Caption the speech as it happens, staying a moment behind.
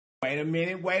Wait a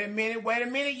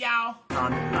minute, y'all.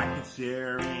 Comment, like, and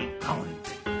share, and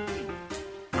comment.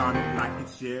 Comment, like, and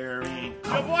share, and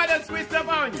Your boy done switched up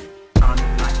on you.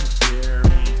 comment, like, and share,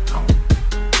 and comment.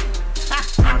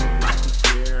 Comment, like, and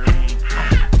share, and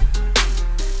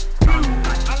comment,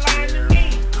 like, I and lying to share, me.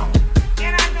 and comment.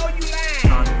 And I know you lying.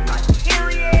 Comment, like, and share,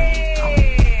 and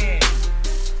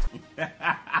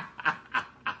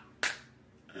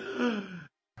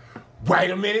Period. Wait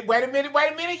a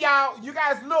minute, y'all. You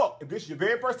guys, look, if this is your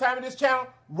very first time in this channel,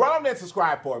 run on there and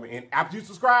subscribe for me. And after you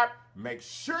subscribe, make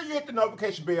sure you hit the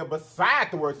notification bell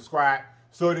beside the word subscribe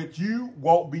so that you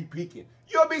won't be peeking.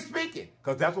 You'll be speaking,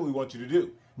 because that's what we want you to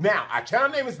do. Now, our channel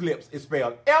name is LIPS. It's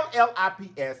spelled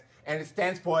LLIPS, and it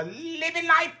stands for Living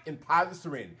Life in Positive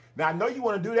Serenity. Now, I know you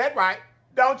want to do that right,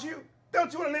 don't you?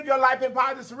 Don't you want to live your life in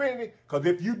positive serenity? Because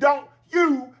if you don't,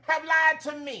 you have lied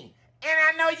to me. And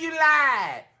I know you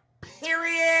lied.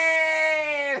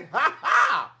 Period.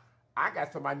 I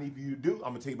got something I need for you to do.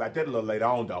 I'm going to tell you about that a little later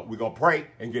on, though. We're going to pray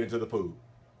and get into the food.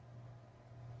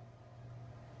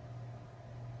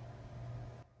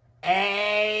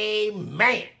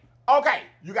 Amen. Okay,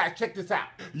 you guys check this out.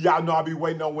 Y'all know I'll be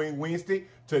waiting on Wing Wednesday.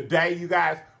 Today, you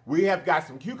guys, we have got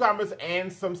some cucumbers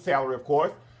and some celery, of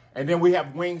course. And then we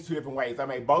have wings two different ways. I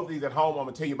made both of these at home. I'm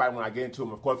going to tell you about it when I get into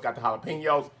them. Of course, got the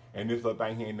jalapenos and this little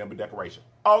thing here in number decoration.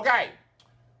 Okay.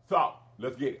 So,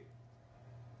 let's get it.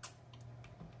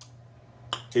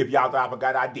 If y'all thought I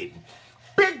forgot, I didn't.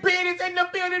 Big Ben is in the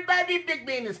building, baby. Big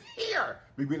Ben is here.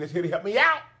 Big Ben is here to help me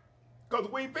out. Because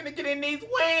we finna get in these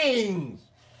wings.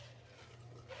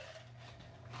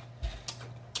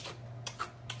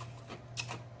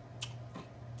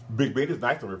 Big Ben is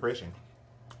nice and refreshing.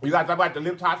 You guys talk about the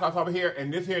lip hot sauce over here,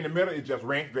 and this here in the middle is just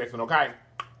ranch dressing, okay?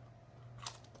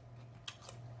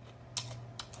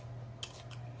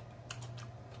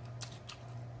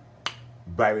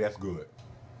 Baby, that's good.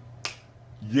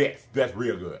 Yes, that's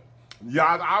real good.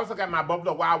 Y'all, I also got my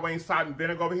Buffalo Wild Wings salt and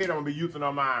vinegar over here that I'm going to be using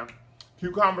on my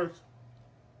cucumbers.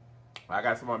 I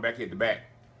got some on back here at the back.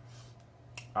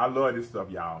 I love this stuff,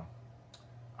 y'all.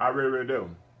 I really, really do.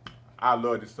 I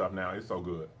love this stuff now. It's so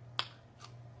good.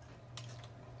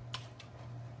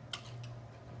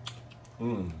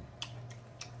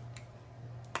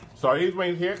 So these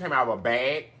wings here came out of a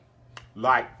bag,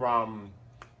 like from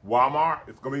Walmart.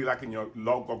 It's gonna be like in your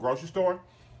local grocery store,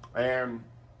 and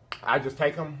I just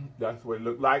take them. That's what it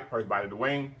looked like. First bite of the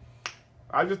wing.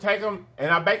 I just take them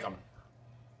and I bake them.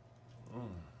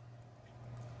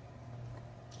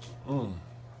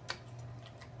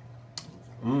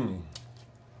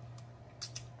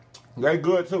 They're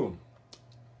good too.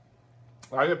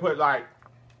 I just put like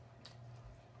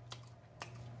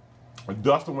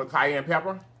dust them with cayenne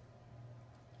pepper.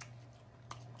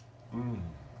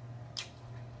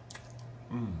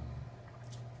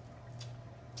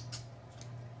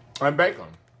 And bake them.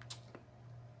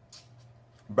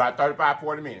 About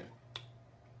 35-40 minutes.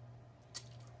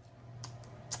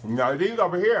 Now these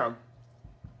over here,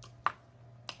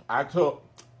 I took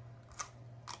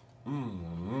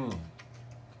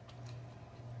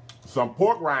some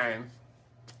pork rinds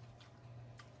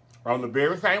on the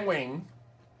very same wing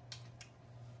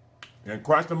and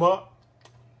crunched them up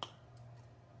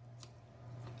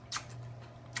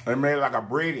and made like a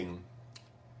breading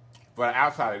for the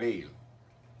outside of these.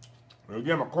 We'll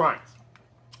give them a crunch.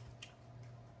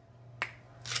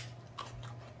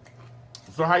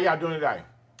 So how y'all doing today?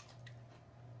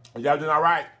 Y'all doing all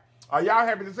right? Are y'all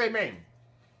happy to see me?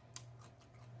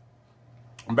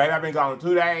 Baby, I've been gone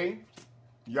 2 days.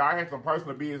 Y'all had some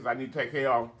personal business I need to take care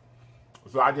of.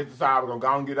 So I just decided we're going to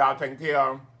go and get it all taken care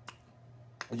of.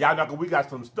 Y'all know we got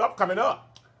some stuff coming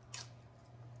up.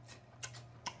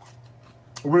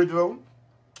 We do.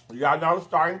 Y'all know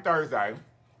starting Thursday,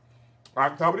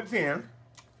 October the 10th,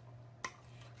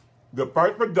 the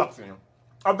first production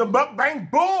of the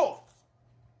Mukbang B.U.L.S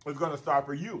is going to start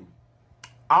for you.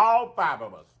 All 5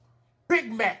 of us.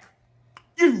 Big Mac,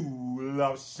 You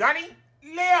Love Shiny,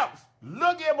 Lips,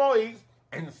 Look at Boys,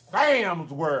 and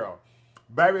Sam's World.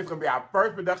 Baby, it's going to be our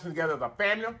first production together as a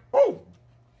family. Ooh.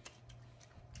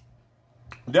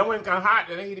 Then when it's kind of hot,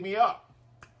 they're heating me up.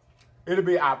 It'll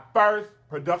be our first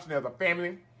production as a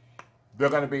family. There are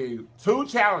going to be 2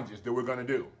 challenges that we're going to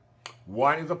do.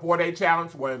 One is a 4-day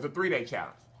challenge, one is a 3-day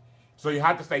challenge. So you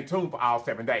have to stay tuned for all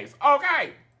 7 days.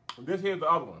 Okay, this here's the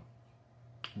other one.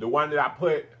 The one that I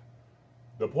put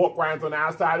the pork rinds on the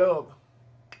outside of.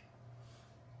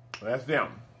 That's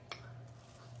them.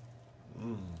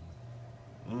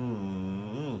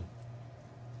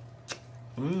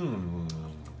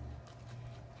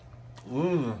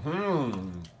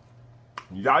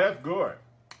 Y'all, that's good.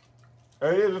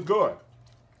 It is good.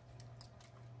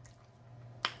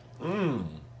 Mmm.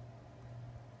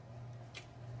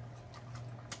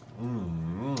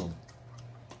 Mmm.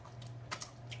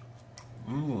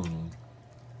 Mmm.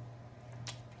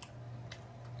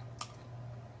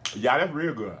 Yeah, that's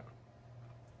real good.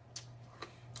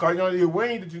 Because, you know, the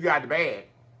wings that you got in the bag,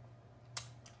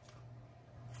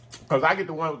 because I get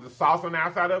the one with the sauce on the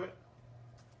outside of it.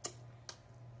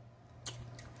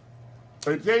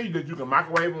 They tell you that you can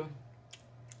microwave them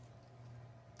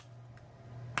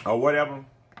or whatever,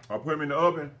 or put them in the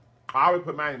oven. I always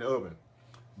put mine in the oven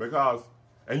because,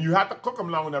 and you have to cook them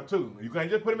long enough too. You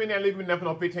can't just put them in there and leave them in there for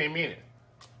no 15 minutes.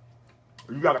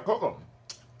 You got to cook them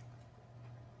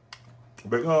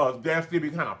because they'll still be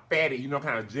kind of fatty, you know,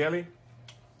 kind of jelly.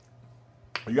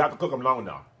 You have to cook them long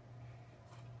enough.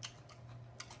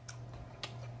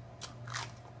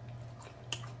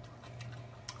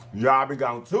 Y'all been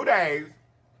gone 2 days.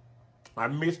 I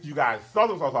missed you guys so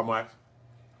much.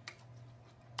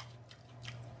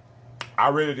 I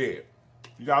really did.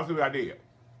 Y'all see what I did.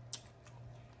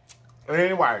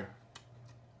 Anyway,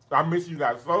 I missed you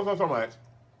guys so much.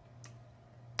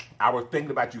 I was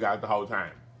thinking about you guys the whole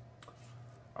time.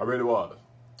 I really was.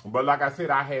 But like I said,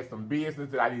 I had some business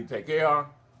that I need to take care of.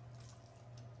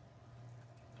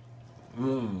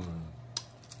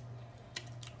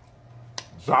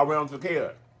 So I went on to care of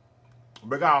it.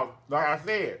 Because, like I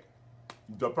said,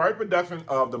 the first production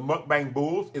of the Mukbang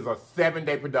B.U.L.S is a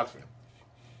 7-day production.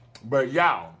 But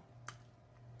y'all,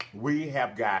 we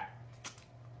have got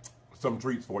some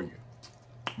treats for you.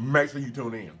 Make sure you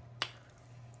tune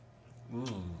in.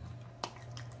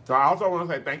 So I also want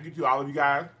to say thank you to all of you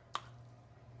guys.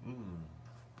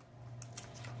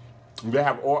 They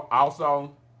have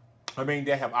also,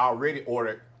 they have already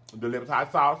ordered the LIPS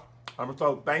hot sauce. I'm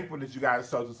so thankful that you guys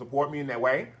chose to support me in that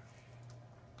way.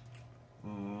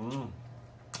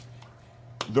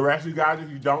 The rest of you guys, if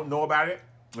you don't know about it,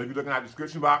 if you look in our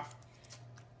description box,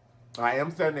 I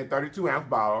am selling a 32-ounce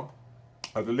bottle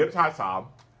of the LIPS hot sauce.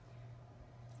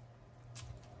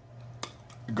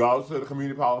 Go to the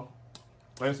community post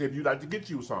and see if you'd like to get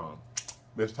you some.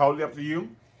 It's totally up to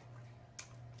you.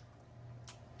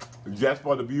 Just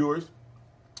for the viewers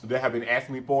that have been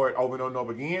asking me for it over and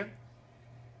over again,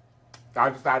 I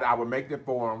decided I would make it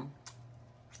for them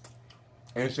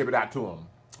and ship it out to them.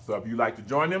 So if you'd like to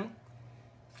join them,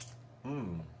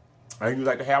 and you'd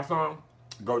like to have some,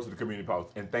 go to the community post.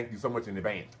 And thank you so much in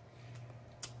advance.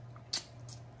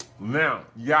 Now,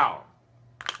 y'all,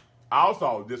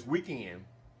 also this weekend,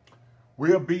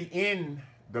 we'll be in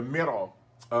the middle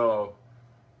of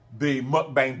the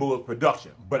Mukbang B.U.L.S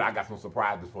production. But I got some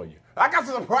surprises for you. I got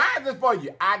some surprises for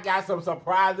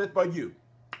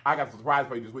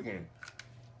you this weekend.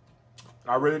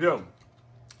 I really do.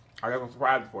 I got some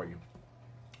surprises for you.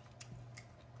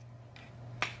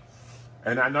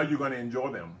 And I know you're going to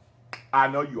enjoy them. I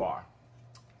know you are.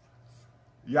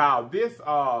 Y'all, this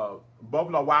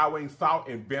Buffalo Wild Wings salt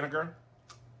and vinegar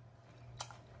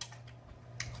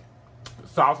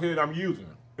sauce here that I'm using,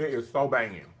 it is so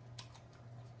banging.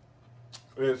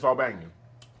 It is so banging.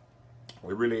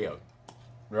 It really is.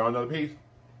 You want another piece?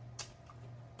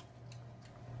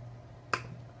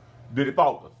 Did it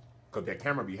focus? Because that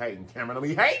camera be hating. Camera don't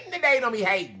be hating today, don't be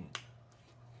hating.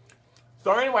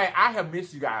 So anyway, I have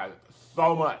missed you guys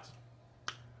so much.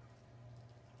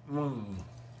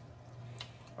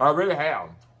 I really have.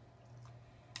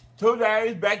 2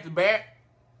 days back to back.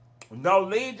 No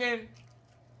Legion.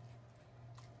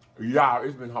 Y'all,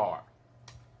 it's been hard.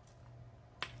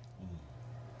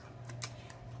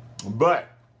 But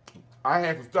I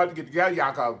had some stuff to get together,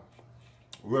 y'all, because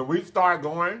when we start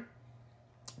going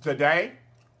today,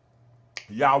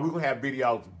 y'all, we're going to have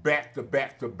videos back to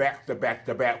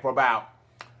back for about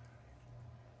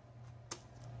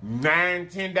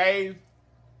 9-10 days.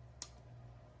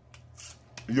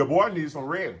 Your boy needs some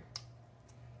rest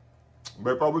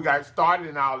before we got started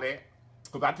and all that,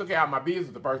 because I took care of my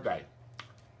business the first day.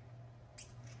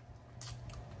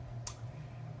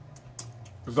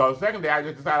 So the second day, I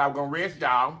just decided I was going to rest,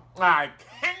 y'all. I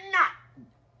cannot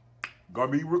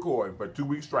going to be recording for 2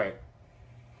 weeks straight.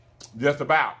 Just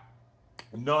about.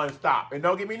 Non-stop. And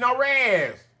don't give me no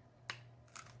rest.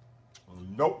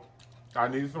 Nope. I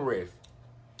needed some rest.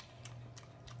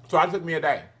 So I took me a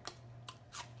day.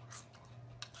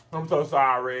 I'm so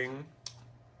sorry.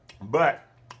 But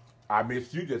I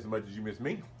missed you just as much as you missed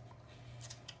me.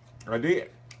 I did.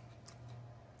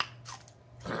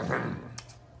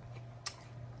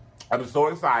 I'm so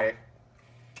excited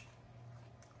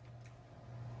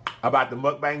about the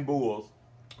Mukbang B.U.L.S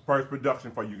first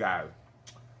production for you guys.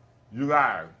 You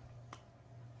guys.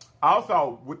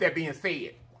 Also, with that being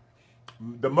said,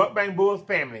 the Mukbang B.U.L.S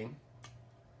family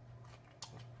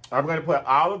I'm going to put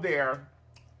all of their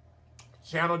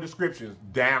channel descriptions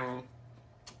down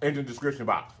in the description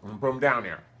box. I'm going to put them down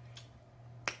there.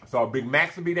 So Big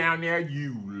Max will be down there.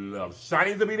 You Love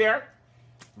Shinies will be there.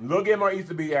 Little Game More East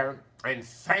will be there. And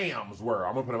Sam's World.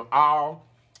 I'm going to put them all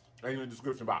in the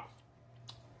description box.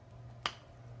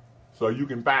 So you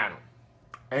can find them.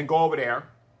 And go over there.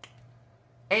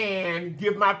 And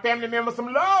give my family members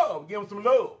some love. Give them some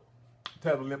love.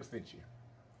 Tell them LLIPS sent you.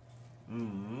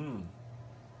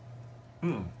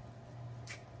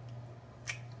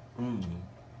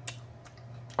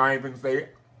 I ain't gonna say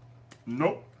it.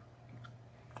 Nope.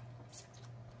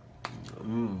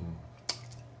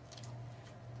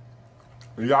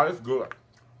 Y'all, it's good.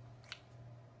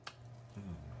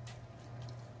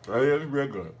 It is real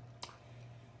good.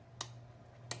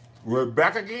 We're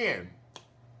back again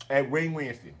at Wing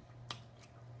Wednesday.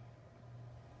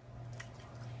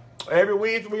 Every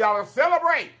Wednesday we all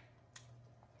celebrate.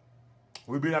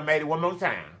 We done made it one more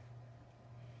time.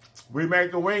 We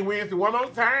made the Wing Wednesday one more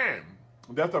time.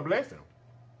 That's a blessing.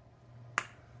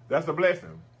 That's a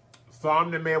blessing.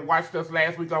 Some that may have watched us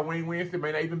last week on Wing Wednesday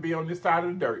may not even be on this side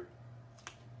of the dirt.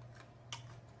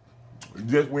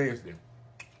 Just Wednesday.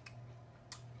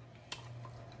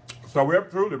 So we're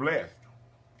truly blessed.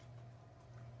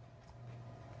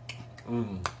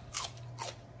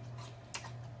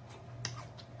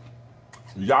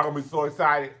 Y'all gonna be so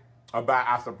excited about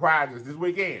our surprises this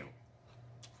weekend.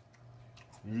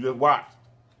 You just watch.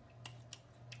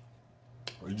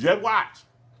 Just watch.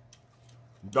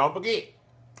 Don't forget.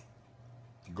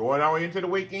 Going on into the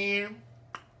weekend,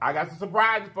 I got some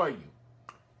surprises for you.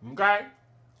 Okay?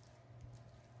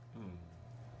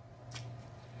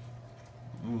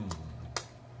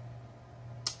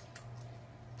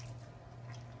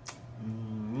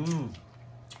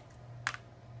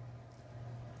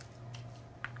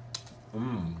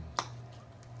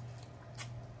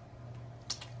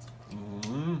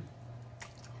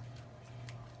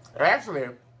 Actually,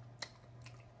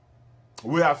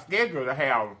 we are scheduled to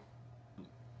have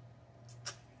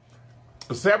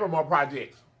several more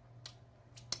projects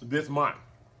this month.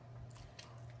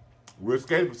 We're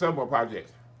scheduled for several more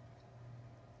projects.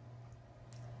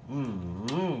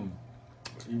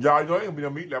 Y'all know ain't gonna be no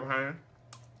meat left behind.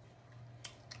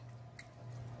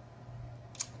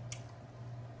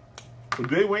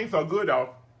 These wings are good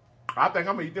though. I think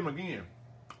I'm gonna eat them again.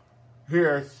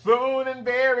 Here soon and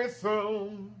very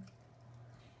soon.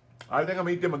 I think I'm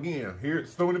gonna eat them again. Here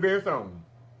soon and very soon.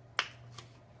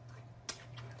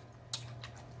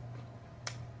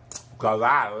 Cause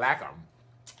I like them.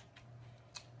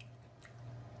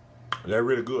 They're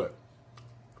really good.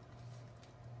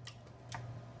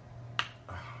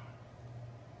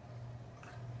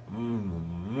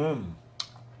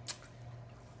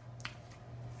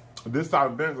 This salt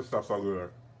and vinegar stuff's so good.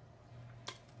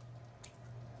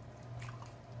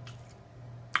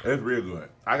 It's real good.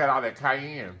 I got all that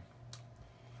cayenne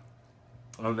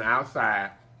on the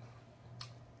outside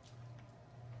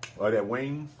of that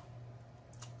wings.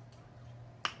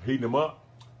 Heating them up.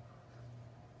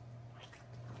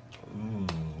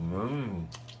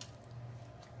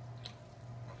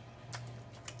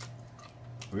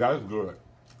 That is good.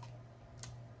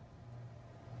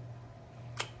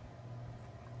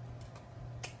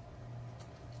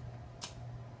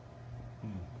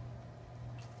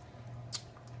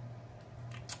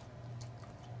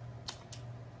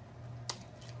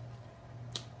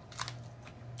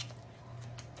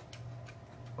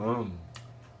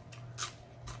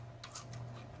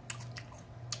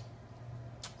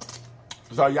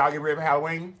 So y'all get ready for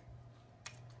Halloween?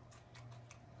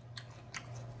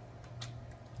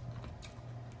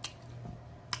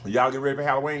 Y'all get ready for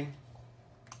Halloween?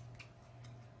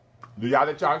 Do y'all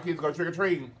let y'all kids go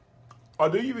trick-or-treating? Or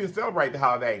do you even celebrate the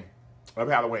holiday of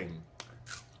Halloween?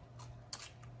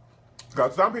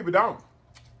 Because some people don't.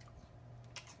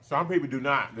 Some people do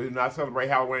not. They do not celebrate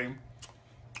Halloween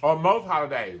or most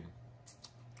holidays.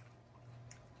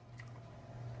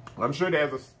 I'm sure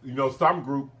there's some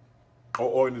group or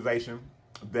organization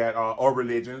that or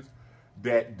religions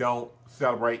that don't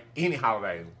celebrate any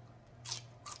holidays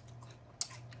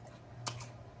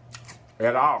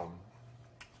at all.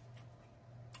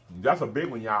 That's a big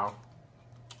one, y'all.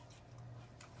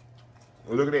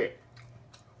 Look at that.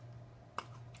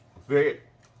 See it?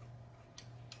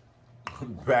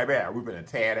 Baby, we've been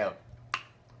teared up.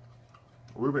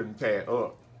 We've been teared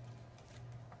up.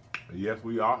 Yes,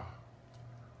 we are.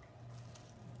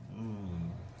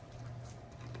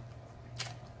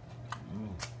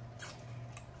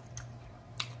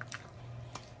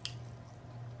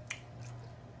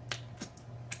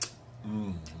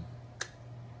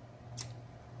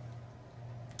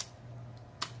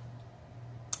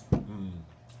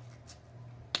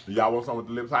 Y'all want some with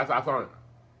the lips hot sauce on it?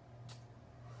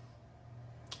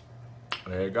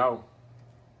 There you go.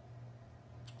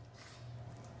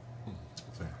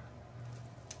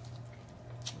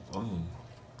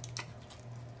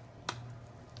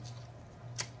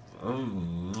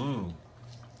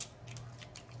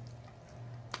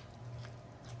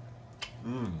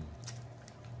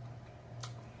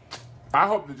 I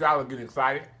hope that y'all are getting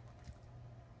excited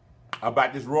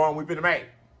about this run we've been made.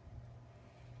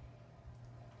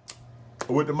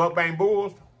 With the Mukbang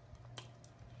Bulls,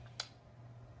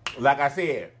 like I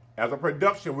said, as a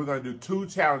production, we're going to do 2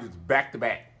 challenges back to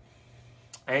back.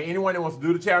 And anyone that wants to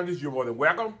do the challenges, you're more than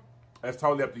welcome. That's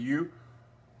totally up to you.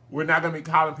 We're not going to be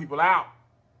calling people out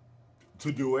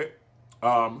to do it.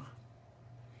 But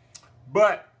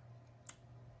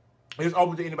it's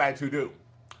open to anybody to do.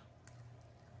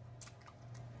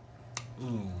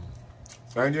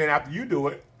 And then after you do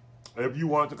it, if you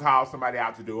want to call somebody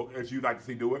out to do it, if you'd like to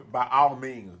see do it, by all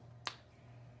means,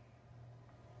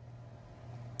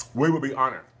 we would be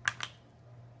honored.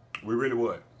 We really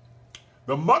would.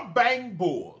 The Mukbang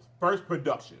Bulls, first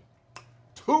production.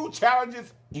 2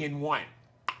 challenges in 1.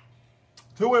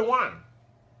 2 in 1.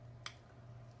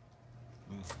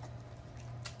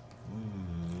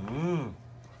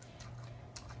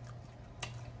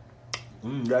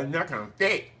 That kind of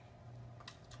thick.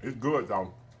 It's good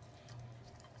though.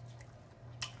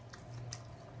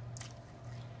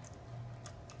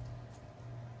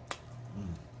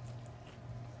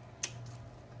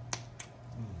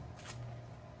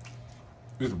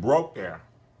 It's broke there.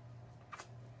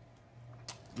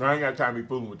 I ain't got time to be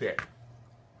fooling with that.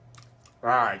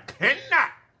 I cannot.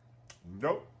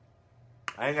 Nope.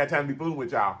 I ain't got time to be fooling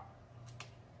with y'all.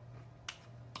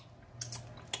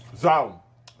 So,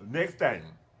 next thing,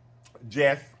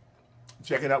 just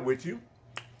check it out with you.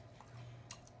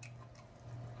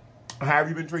 How have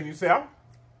you been treating yourself?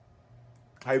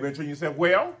 Have you been treating yourself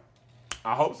well?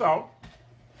 I hope so.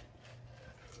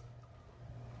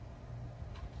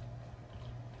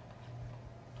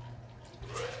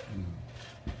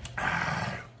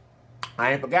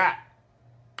 I ain't forgot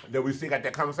that we still got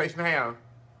that conversation to have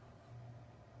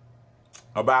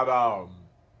about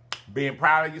being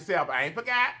proud of yourself. I ain't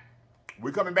forgot.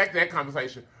 We're coming back to that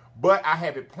conversation. But I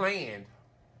have it planned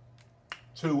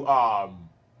to, I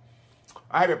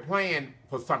have it planned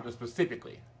for something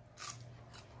specifically.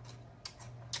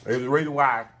 There's a reason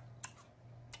why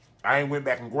I ain't went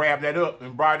back and grabbed that up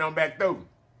and brought it on back through.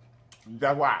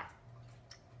 That's why.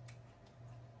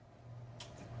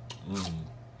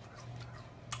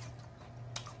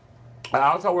 I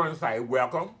also want to say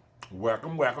welcome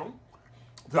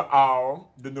to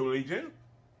all the new Legion.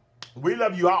 We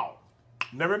love you all.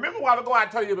 Now remember a while ago I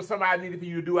told you there was something I needed for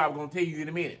you to do. I was going to tell you in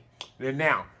a minute. And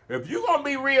now, if you're going to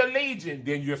be real Legion,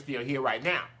 then you're still here right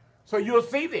now. So you'll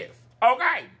see this.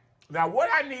 Okay. Now what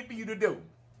I need for you to do,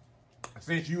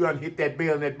 since you done hit that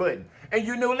bell and that button, and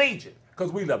you're new Legion,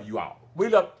 because we love you all. We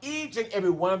love each and every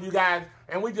one of you guys,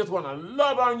 and we just want to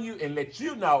love on you and let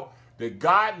you know that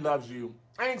God loves you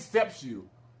and accepts you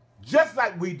just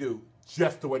like we do,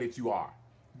 just the way that you are.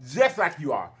 Just like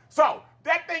you are. So,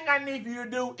 that thing I need for you to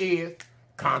do is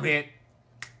comment,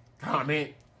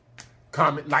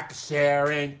 like,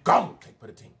 share, and go. Take for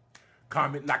the team.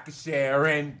 Comment, like, share,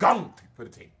 and go. Take for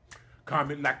the team.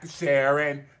 Comment, like, share,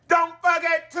 and don't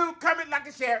forget to comment, like,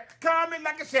 and share. Comment,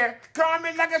 like, and share.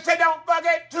 Comment, like, and share. Don't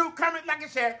forget to comment, like,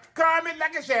 and share. Comment,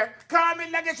 like, and share.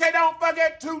 Comment, like, and share. Don't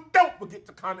forget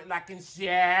to comment, like, and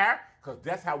share. Because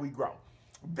that's how we grow.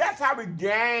 That's how we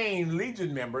gain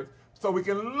Legion members, so we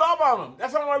can love on them.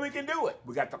 That's the only way we can do it.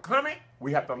 We got to comment,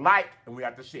 we have to like, and we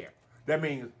have to share. That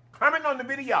means comment on the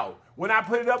video when I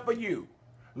put it up for you.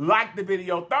 Like the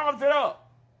video, thumbs it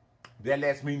up. That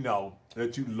lets me know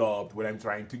that you loved what I'm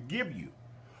trying to give you.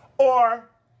 Or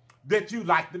that you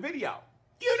like the video.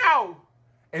 You know.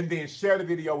 And then share the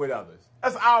video with others.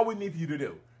 That's all we need for you to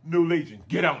do. New Legion,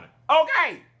 get on it.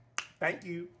 Okay. Thank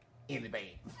you. In the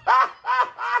band.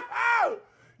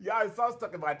 Y'all is so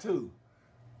stuck in my tooth.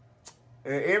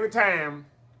 And every time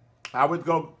I would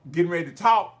go getting ready to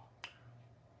talk,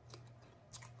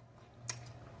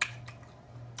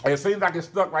 it seems like it's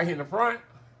stuck right here in the front.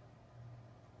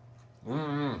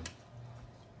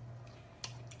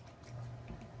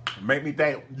 Make me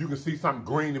think you can see something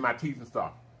green in my teeth and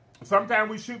stuff. Sometimes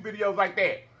we shoot videos like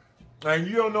that, and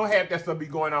you don't know half that stuff be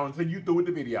going on until you through with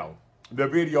the video. The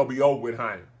video be over with,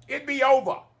 honey. It be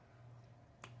over.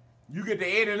 You get the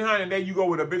editing, honey, and then you go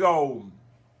with a big old...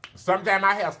 Sometimes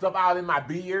I have stuff all in my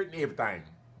beard and everything.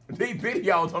 These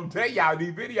videos, I'm telling y'all,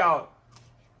 these videos...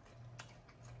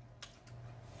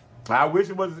 I wish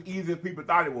it was as easy as people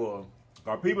thought it was.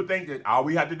 Because people think that all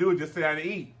we have to do is just sit down and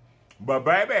eat. But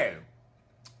baby,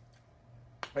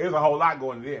 there's a whole lot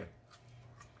going there.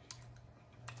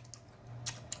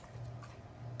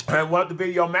 And once the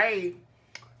video made,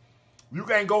 you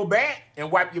can't go back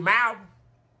and wipe your mouth.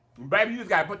 Baby, you just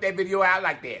got to put that video out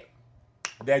like that.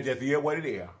 That just is what it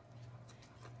is.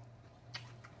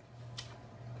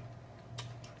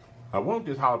 I want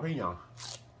this jalapeno.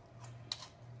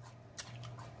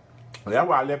 That's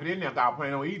why I left it in there because I was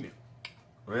planning on eating it.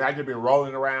 And I just been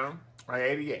rolling around. I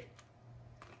ate it yet.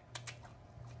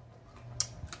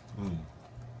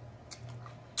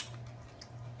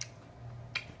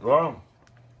 Well,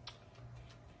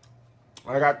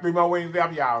 I got 3 more wings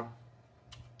left, y'all.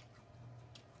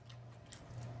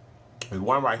 There's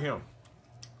one right here.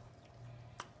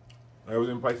 It was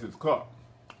in place of this cup.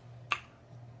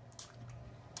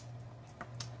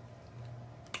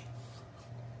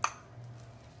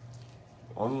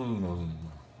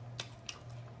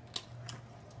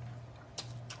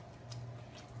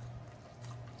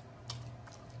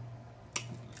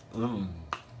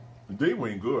 These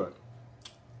wings good.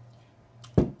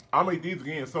 I'll make these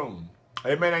again soon.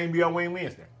 It may not even be on Wing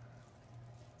Wednesday.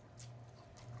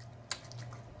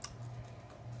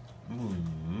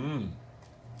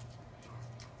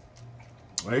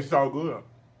 They so good.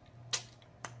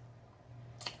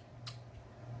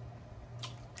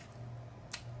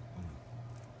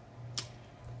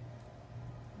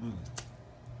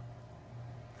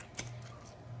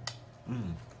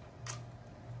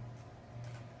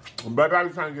 But I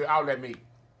was trying to get all that meat,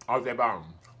 all that bone.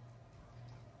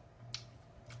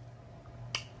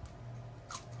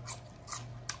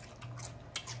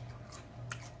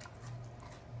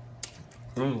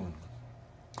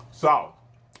 So,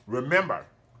 remember,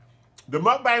 the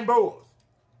Mukbang Bulls,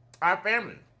 our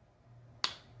family,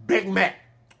 Big Mac,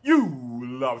 you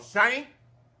love shiny.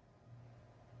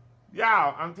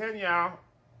 Y'all, I'm telling y'all,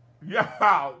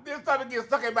 this stuff gets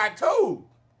stuck in my tooth.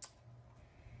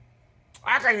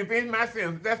 I can't even finish my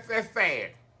sentence. That's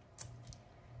sad.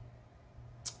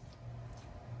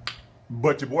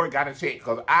 But your boy got to check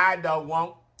because I don't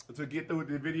want to get through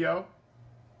the video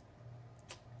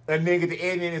and then get the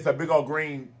end in. It's a big old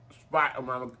green spot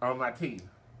on my teeth.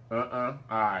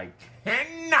 I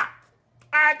cannot.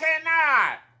 I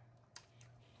cannot.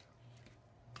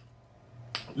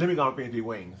 Let me go and finish these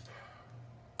wings.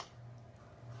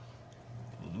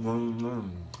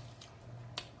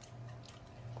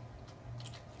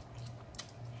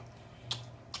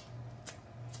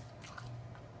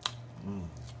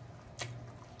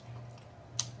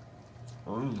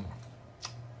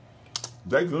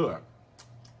 They good.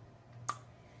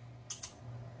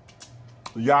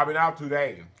 Y'all been out 2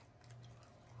 days.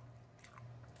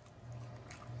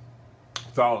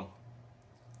 So,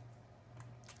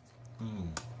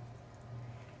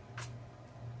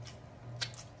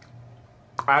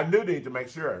 I do need to make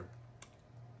sure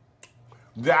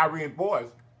that I reinforce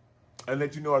and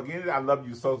let you know again that I love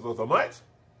you so much.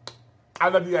 I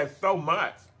love you guys so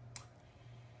much.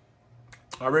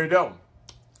 I really do.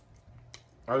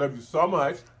 I love you so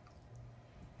much.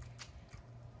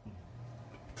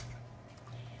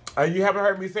 And you haven't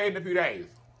heard me say it in a few days.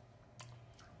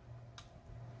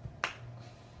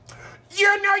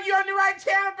 You know you're on the right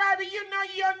channel, baby. You know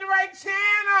you're on the right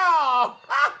channel.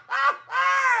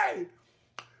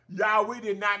 Y'all, we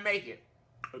did not make it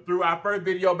through our first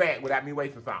video back without me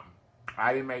wasting something.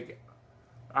 I didn't make it.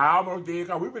 I almost did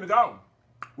because we finna go.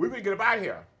 We finna get up out of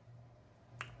here.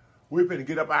 We finna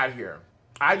get up out of here.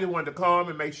 I just wanted to come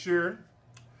and make sure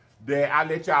that I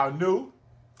let y'all know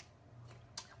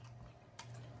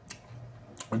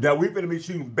that we finna be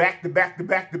shooting back to back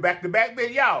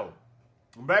video.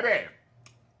 Baby,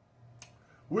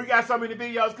 we got so many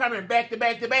videos coming back to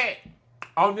back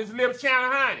on this LLIPS channel,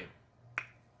 honey.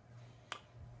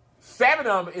 7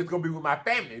 of them is gonna be with my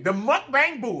family. The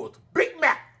Mukbang Bulls, Big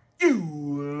Mac, you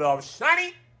love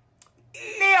Shiny,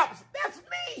 LLIPS, that's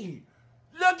me.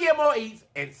 Look Gilmore Eats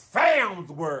and Sam's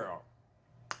World.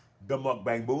 The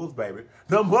Mukbang Bulls, baby.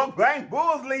 The Mukbang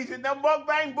Bulls, Legion, the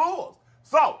Mukbang Bulls.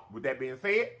 So, with that being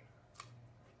said,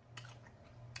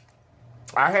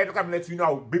 I had to come and let you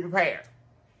know, be prepared.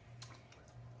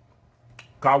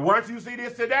 Because once you see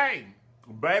this today,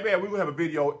 baby, we will have a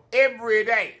video every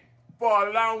day for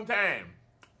a long time.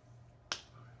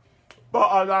 For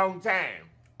a long time.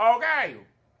 Okay?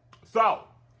 So,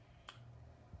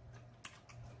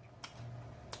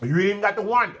 you ain't even got to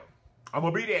wonder. I'm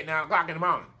going to be there at 9 o'clock in the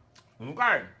morning.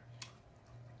 Okay?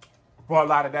 For a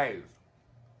lot of days.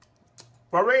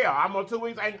 For real. I'm on 2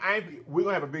 weeks. We're going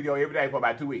to have a video every day for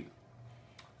about 2 weeks.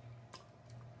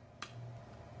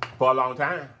 For a long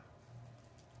time.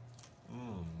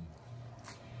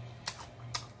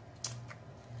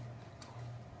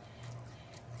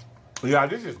 Yeah,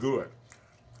 this is good.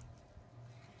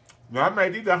 Now, I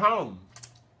made these at home.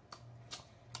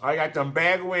 I got them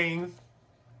bag wings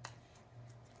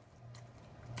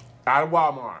out of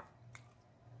Walmart.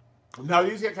 Now,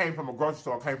 these here came from a grocery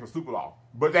store, came from Super Law.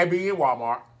 But they be in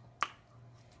Walmart.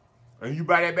 And you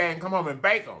buy that bag and come home and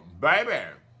bake them, baby.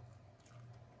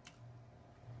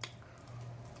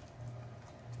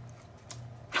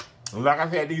 And like I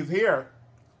said, these here,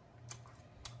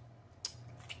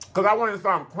 because I wanted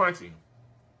something crunchy.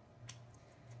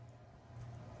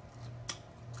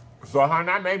 So, honey,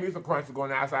 I made me some crunchy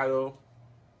going outside of.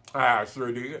 I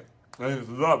sure did. And it's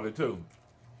lovely, too.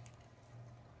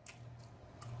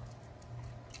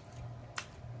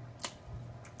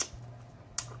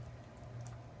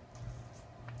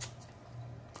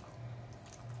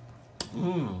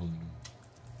 Mmm.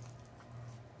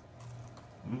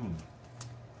 Mmm.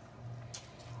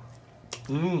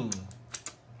 Mmm.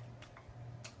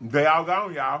 They all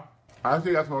gone, y'all. I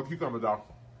still got some more cucumbers, though.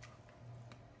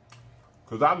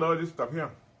 Because I love this stuff here.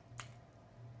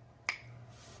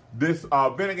 This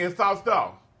vinegar and salt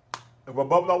stuff from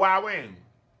Buffalo Wild Wings.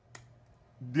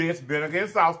 This vinegar and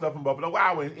salt stuff from Buffalo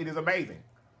Wild Wings, it is amazing.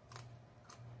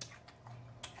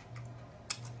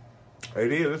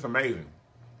 It is, it's amazing.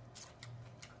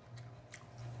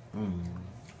 Mm.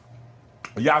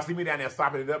 Y'all see me down there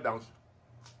sopping it up, don't you?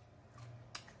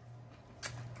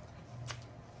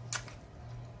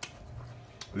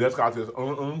 Let's call this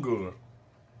good.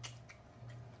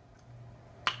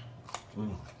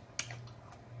 Mm.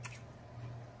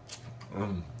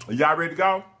 Mm. Y'all ready to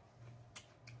go?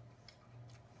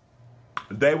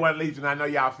 Day one Legion, I know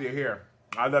y'all still here.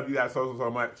 I love you guys so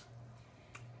much.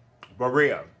 For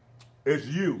real. It's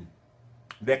you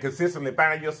that consistently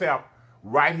find yourself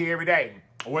right here every day.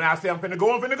 When I say I'm finna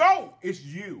go, it's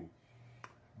you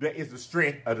that is the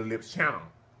strength of the LLIPS channel.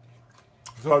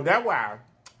 So that's why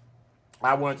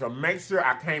I wanted to make sure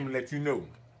I came and let you know.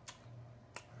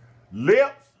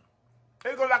 LLIPS,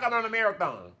 it's going like I'm on a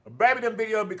marathon. Baby, them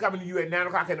videos be coming to you at 9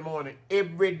 o'clock in the morning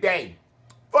every day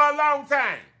for a long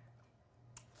time.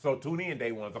 So tune in,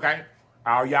 day ones, okay?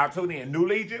 All y'all tune in. New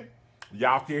Legion,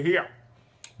 y'all still here.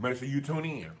 Make sure you tune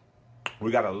in. We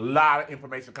got a lot of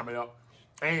information coming up.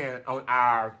 And on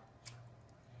our,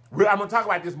 I'm going to talk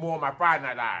about this more on my Friday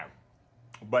Night Live.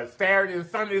 But Saturday and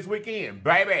Sunday this weekend,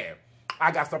 baby,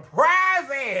 I got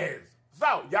surprises.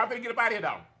 So, y'all finna get up out of here,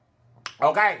 though.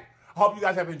 Okay? Hope you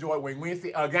guys have enjoyed Wing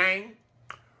Wednesday again.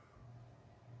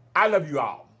 I love you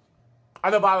all. I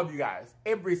love all of you guys.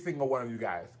 Every single one of you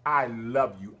guys. I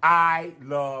love you. I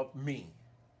love me.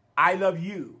 I love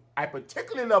you. I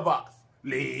particularly love us.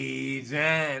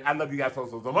 Legion. I love you guys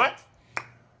so much.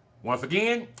 Once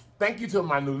again, thank you to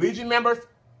my new Legion members.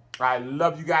 I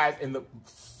love you guys and look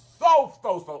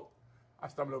so. I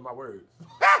stumbled over my words.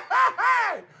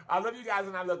 I love you guys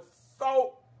and I look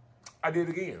so. I did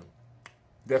it again.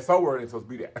 That so word ain't supposed to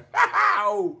be there.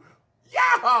 Yo,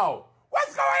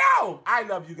 what's going on? I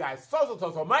love you guys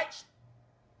so much.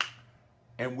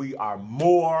 And we are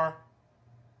more.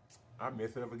 I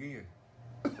messed it up again.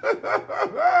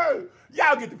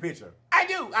 Y'all get the picture. I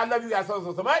do. I love you guys so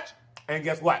much. And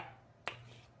guess what?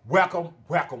 Welcome.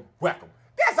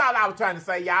 That's all I was trying to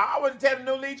say, y'all. I wasn't telling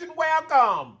the new Legion,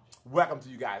 welcome. Welcome to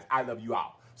you guys. I love you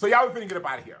all. So y'all, we're finna get up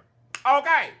out of here.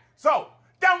 Okay, so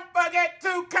don't forget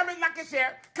to comment, like, and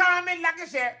share. Comment, like, and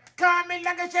share. Comment,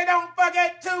 like, and share. Don't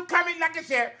forget to comment, like, and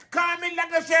share. Comment,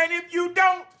 like, and share. And if you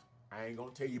don't, I ain't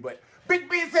gonna tell you, but Big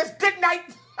Ben says good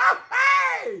night.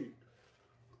 Hey!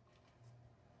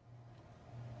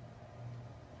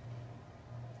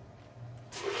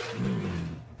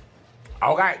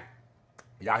 Okay.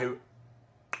 Y'all here?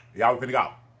 Y'all finna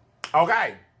go.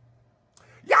 Okay.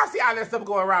 Y'all see all that stuff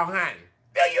going around, honey?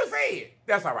 Do you see it?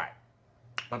 That's all right.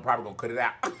 I'm probably gonna cut it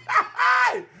out.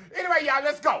 Anyway, y'all,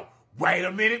 let's go. Wait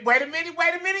a minute,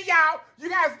 y'all. You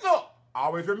guys, look.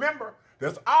 Always remember,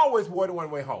 there's always more than one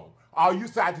way home. All you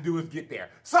decide to do is get there.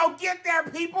 So get there,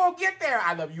 people. Get there.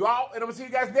 I love you all, and I'm gonna see you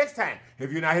guys next time.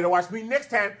 If you're not here to watch me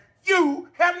next time, you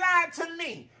have lied to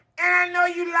me. And I know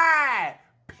you lied.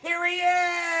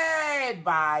 Period.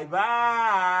 Bye-bye.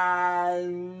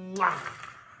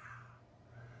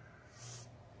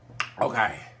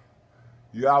 Okay.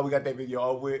 Y'all, we got that video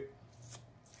over with.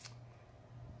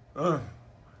 Y'all,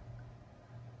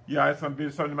 had something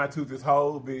in my tooth this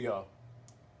whole video.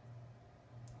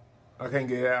 I can't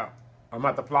get it out. I'm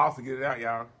at the floss to get it out,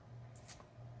 y'all.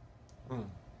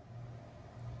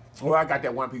 Well, I got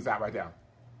that one piece out right there.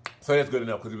 So that's good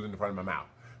enough because it was in the front of my mouth.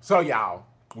 So, y'all,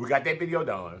 we got that video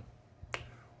done.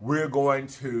 We're going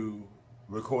to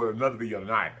record another video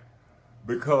tonight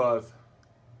because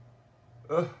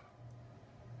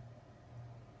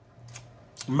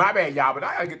My bad, y'all, but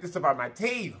I gotta get this stuff out of my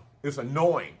teeth. It's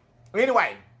annoying.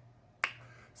 Anyway,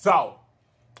 so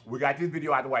we got this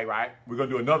video out of the way, right? We're gonna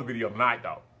do another video tonight,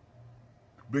 though.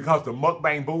 Because the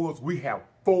Mukbang Bulls, we have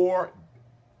 4.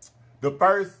 The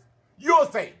first, you'll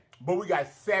see, but we got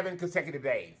 7 consecutive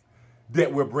days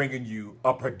that we're bringing you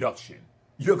a production.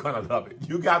 You're gonna love it.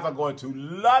 You guys are going to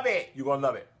love it. You're gonna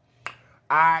love it.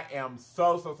 I am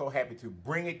so happy to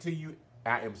bring it to you.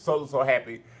 I am so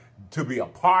happy to be a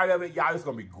part of it. Y'all, it's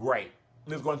gonna be great.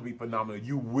 It's going to be phenomenal.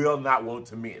 You will not want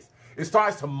to miss. It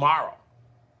starts tomorrow.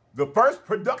 The first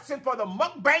production for the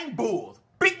Mukbang Bulls.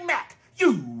 Big Mac,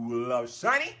 You Love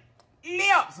Shiny,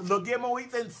 LLIPS, Lil Gilmo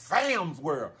Eats, and Sam's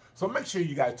World. So make sure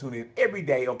you guys tune in every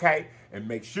day, okay? And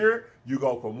make sure you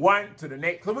go from one to the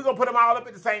next. So we're going to put them all up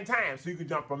at the same time. So you can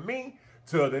jump from me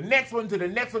to the next one, to the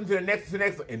next one, to the next, to the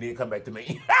next one, and then come back to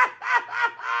me.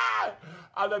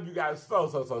 I love you guys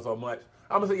so much.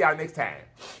 I'm going to see y'all next time.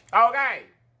 Okay.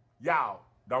 Y'all,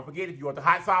 don't forget, if you want the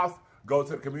hot sauce, go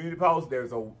to the community post.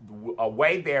 There's a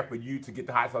way there for you to get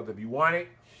the hot sauce if you want it.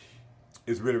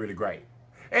 It's really great.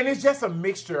 And it's just a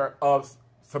mixture of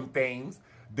some things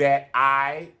that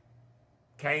I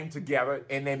came together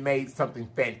and they made something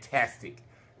fantastic.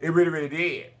 It really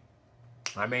did.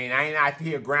 I mean, I ain't out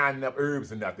here grinding up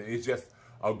herbs or nothing. It's just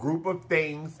a group of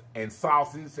things and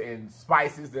sauces and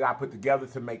spices that I put together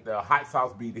to make the hot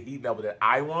sauce be the heat level that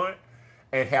I want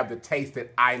and have the taste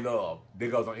that I love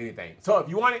that goes on anything. So if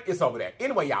you want it, it's over there.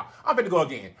 Anyway, y'all, I'm going to go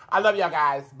again. I love y'all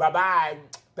guys. Bye-bye.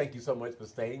 Thank you so much for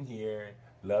staying here.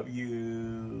 Love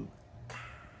you.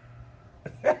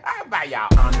 Bye, y'all.